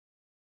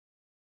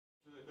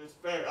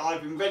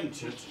I've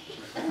invented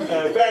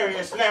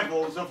various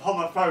levels of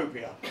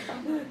homophobia.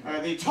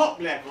 The top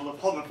level of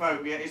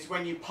homophobia is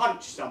when you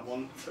punch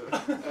someone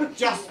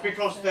just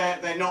because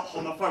they're not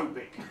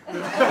homophobic.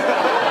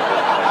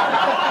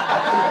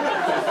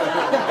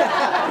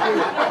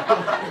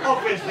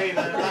 Obviously,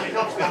 that is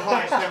obviously the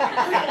highest level.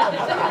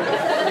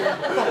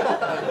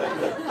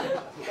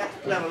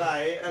 That's level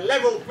A.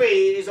 Level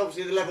B is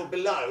obviously the level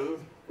below,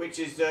 which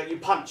is you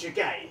punch a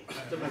gay.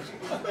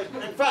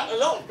 In fact, a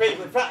lot of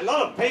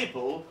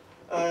people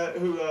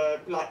who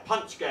like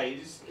punch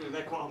gays,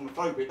 they're quite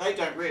homophobic. They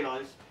don't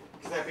realise,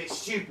 because they're a bit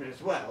stupid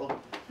as well.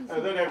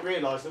 They don't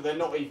realise that they're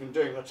not even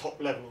doing the top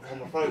level of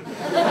homophobia.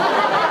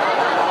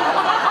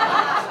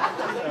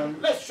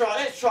 Let's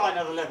try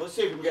another level. Let's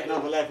see if we can get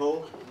another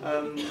level.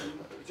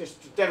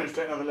 Just to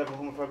demonstrate another level of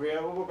homophobia.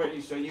 Well, what about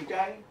you? So, you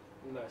gay?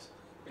 No.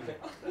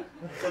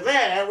 So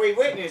there, we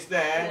witnessed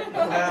there,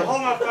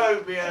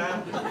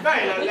 homophobia,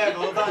 very low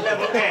level, about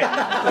level N.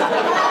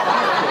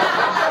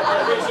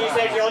 Which he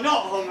said you're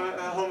not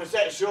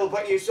homosexual,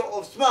 but you sort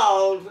of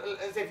smiled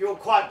as if you're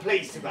quite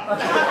pleased about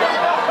it.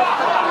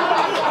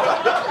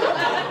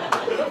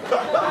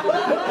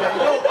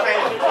 Your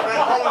case is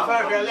about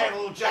homophobia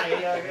level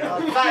J, a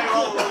very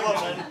old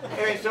woman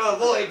who is to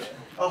avoid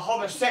a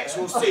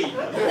homosexual scene.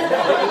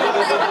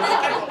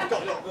 Everyone's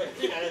got a little bit,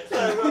 you know, so,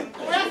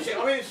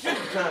 I mean, it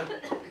shouldn't,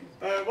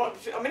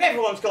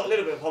 everyone's got a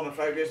little bit of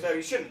homophobia, so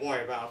you shouldn't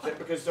worry about it,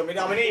 because, I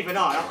mean even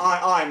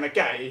I'm a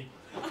gay,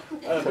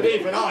 but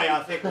even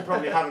I think, will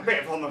probably have a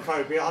bit of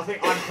homophobia. I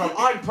think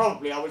I'm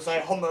probably, I would say,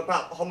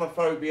 about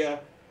homophobia,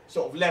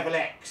 sort of level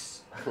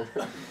X.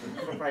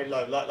 Very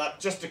low, like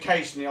just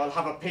occasionally I'll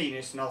have a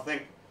penis and I'll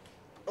think,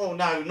 oh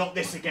no, not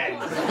this again.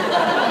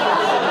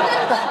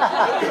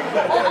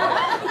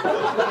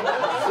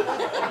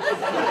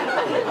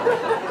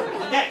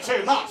 Get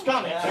too much,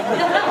 can't it?